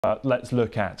Let's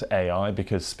look at AI,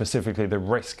 because specifically the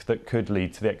risk that could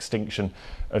lead to the extinction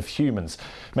of humans.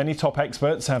 Many top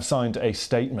experts have signed a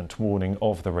statement warning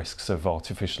of the risks of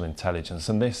artificial intelligence,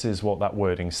 and this is what that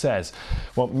wording says.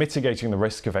 Well, mitigating the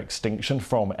risk of extinction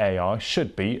from AI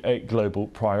should be a global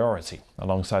priority,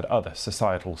 alongside other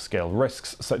societal scale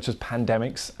risks such as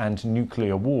pandemics and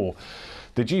nuclear war.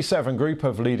 The G7 group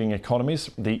of leading economies,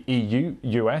 the EU,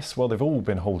 US, well, they've all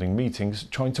been holding meetings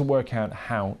trying to work out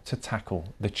how to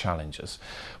tackle the challenges.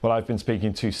 Well, I've been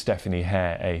speaking to Stephanie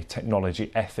Hare, a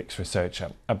technology ethics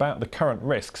researcher, about the current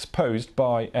risks posed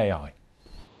by AI.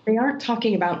 They aren't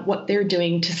talking about what they're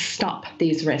doing to stop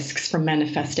these risks from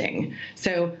manifesting.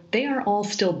 So they are all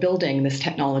still building this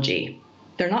technology.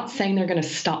 They're not saying they're going to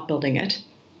stop building it.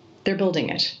 They're building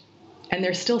it. And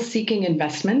they're still seeking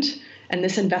investment. And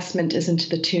this investment is into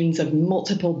the tunes of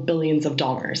multiple billions of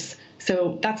dollars.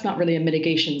 So that's not really a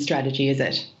mitigation strategy, is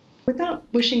it? Without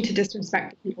wishing to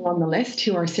disrespect the people on the list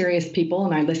who are serious people,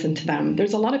 and I listen to them,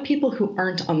 there's a lot of people who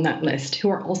aren't on that list who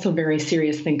are also very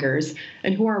serious thinkers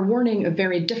and who are warning of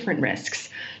very different risks.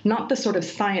 Not the sort of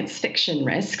science fiction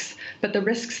risks, but the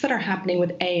risks that are happening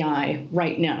with AI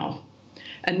right now.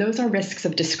 And those are risks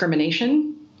of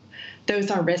discrimination. Those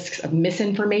are risks of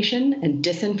misinformation and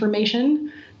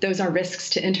disinformation. Those are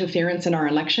risks to interference in our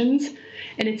elections.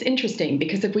 And it's interesting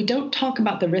because if we don't talk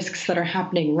about the risks that are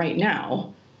happening right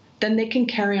now, then they can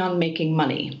carry on making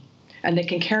money. And they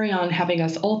can carry on having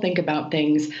us all think about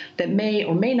things that may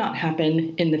or may not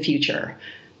happen in the future.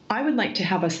 I would like to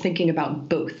have us thinking about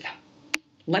both.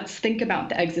 Let's think about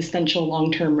the existential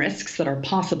long-term risks that are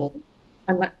possible.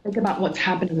 And let's think about what's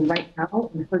happening right now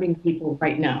and hurting people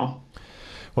right now.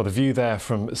 Well, the view there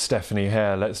from Stephanie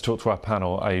Hare. Let's talk to our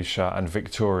panel. Aisha and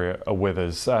Victoria are with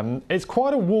us. It's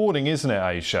quite a warning, isn't it,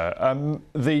 Aisha?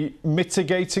 The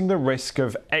mitigating the risk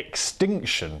of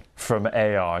extinction from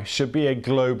AI should be a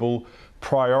global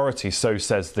priority, so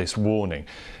says this warning.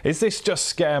 Is this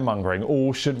just scaremongering,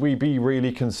 or should we be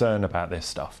really concerned about this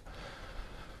stuff?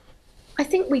 I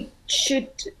think we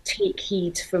should take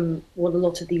heed from what a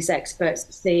lot of these experts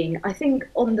are saying. I think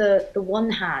on the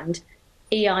one hand,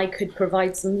 AI could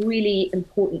provide some really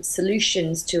important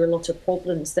solutions to a lot of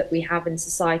problems that we have in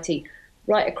society,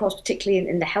 right across, particularly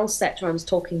in the health sector. I was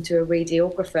talking to a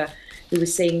radiographer who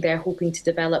was saying they're hoping to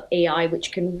develop AI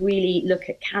which can really look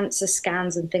at cancer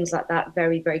scans and things like that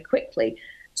very, very quickly.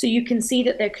 So you can see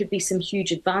that there could be some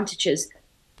huge advantages.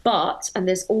 But, and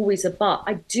there's always a but,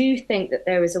 I do think that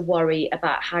there is a worry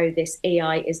about how this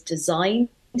AI is designed,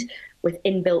 with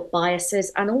inbuilt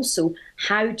biases, and also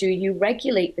how do you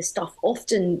regulate this stuff?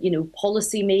 Often,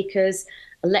 policymakers,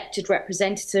 elected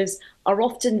representatives are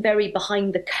often very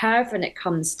behind the curve when it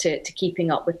comes to keeping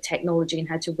up with technology and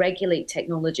how to regulate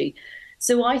technology.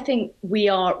 So I think we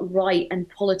are right, and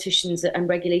politicians and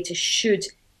regulators should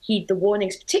heed the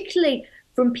warnings, particularly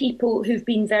from people who've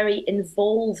been very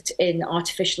involved in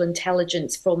artificial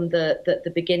intelligence from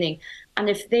the beginning. And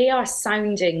if they are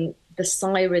sounding the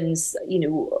sirens,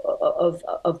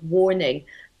 of warning,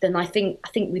 then I think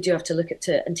we do have to look at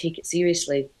it and take it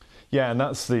seriously. Yeah, and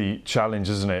that's the challenge,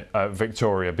 isn't it,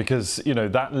 Victoria? Because,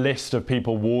 that list of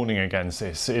people warning against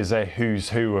this is a who's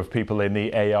who of people in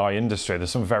the AI industry.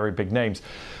 There's some very big names.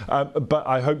 But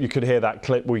I hope you could hear that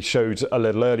clip we showed a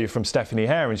little earlier from Stephanie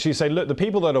Hare. And she said, look, the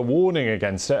people that are warning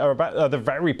against it are the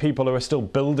very people who are still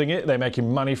building it. They're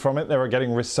making money from it. They're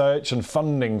getting research and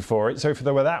funding for it. So if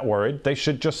they were that worried, they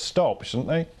should just stop, shouldn't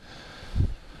they?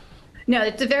 No,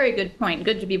 it's a very good point.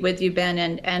 Good to be with you, Ben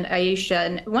and Aisha.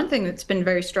 And one thing that's been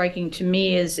very striking to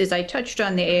me is I touched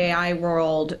on the AI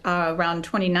world around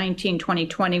 2019,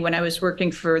 2020, when I was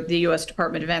working for the U.S.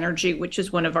 Department of Energy, which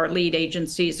is one of our lead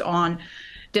agencies on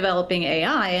developing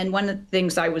AI. And one of the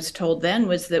things I was told then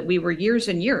was that we were years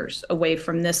and years away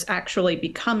from this actually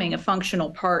becoming a functional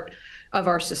part of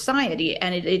our society,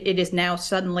 and it is now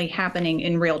suddenly happening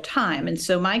in real time. And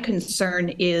so my concern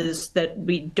is that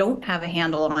we don't have a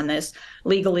handle on this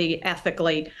legally,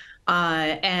 ethically,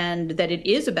 and that it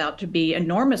is about to be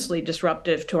enormously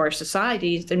disruptive to our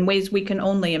societies in ways we can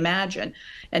only imagine.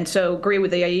 And so agree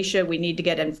with Aisha, we need to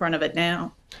get in front of it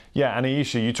now. Yeah, and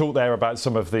Aisha, you talked there about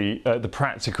some of the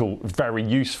practical, very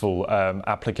useful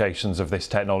applications of this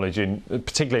technology,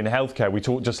 particularly in healthcare. We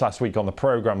talked just last week on the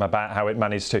programme about how it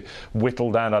managed to whittle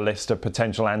down a list of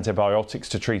potential antibiotics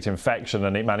to treat infection,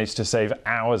 and it managed to save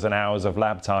hours and hours of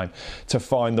lab time to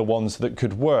find the ones that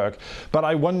could work. But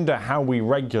I wonder how we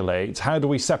regulate, how do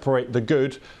we separate the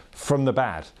good from the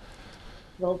bad?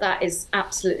 Well, that is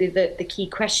absolutely the key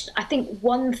question. I think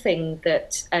one thing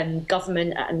that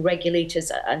government and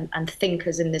regulators and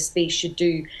thinkers in this space should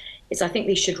do is I think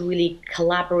they should really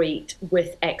collaborate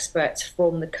with experts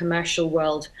from the commercial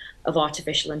world of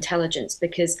artificial intelligence,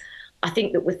 because I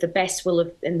think that with the best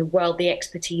will in the world, the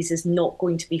expertise is not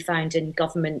going to be found in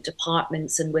government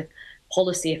departments and with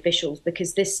policy officials,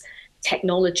 because this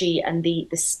technology and the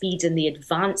speed and the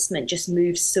advancement just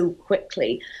moves so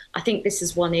quickly. I think this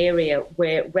is one area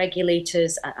where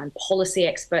regulators and policy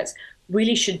experts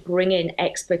really should bring in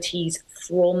expertise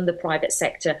from the private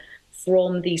sector,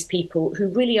 from these people who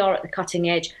really are at the cutting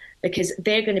edge, because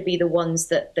they're going to be the ones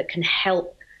that can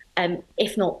help,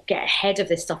 if not get ahead of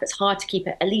this stuff. It's hard to keep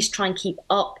it, at least try and keep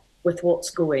up with what's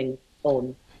going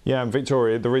on. Yeah, and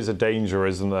Victoria, there is a danger,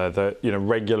 isn't there, that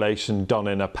regulation done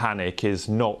in a panic is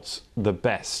not the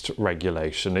best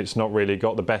regulation. It's not really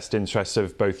got the best interests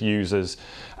of both users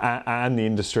and the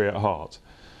industry at heart.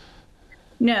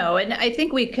 No, and I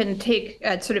think we can take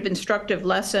a sort of instructive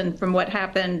lesson from what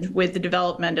happened with the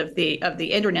development of the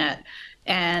internet,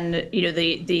 and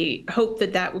the hope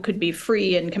that could be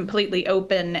free and completely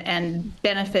open and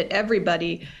benefit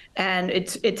everybody. And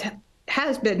it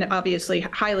has been obviously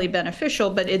highly beneficial,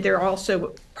 but there are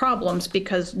also problems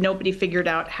because nobody figured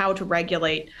out how to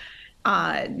regulate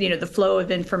the flow of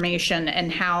information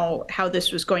and how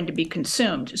this was going to be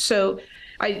consumed. So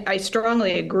I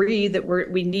strongly agree that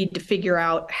we need to figure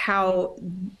out how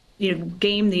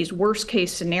game these worst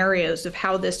case scenarios of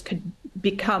how this could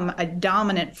become a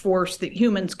dominant force that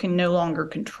humans can no longer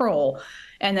control,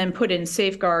 and then put in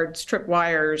safeguards,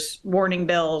 tripwires, warning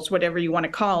bells, whatever you want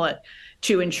to call it,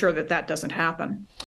 to ensure that doesn't happen.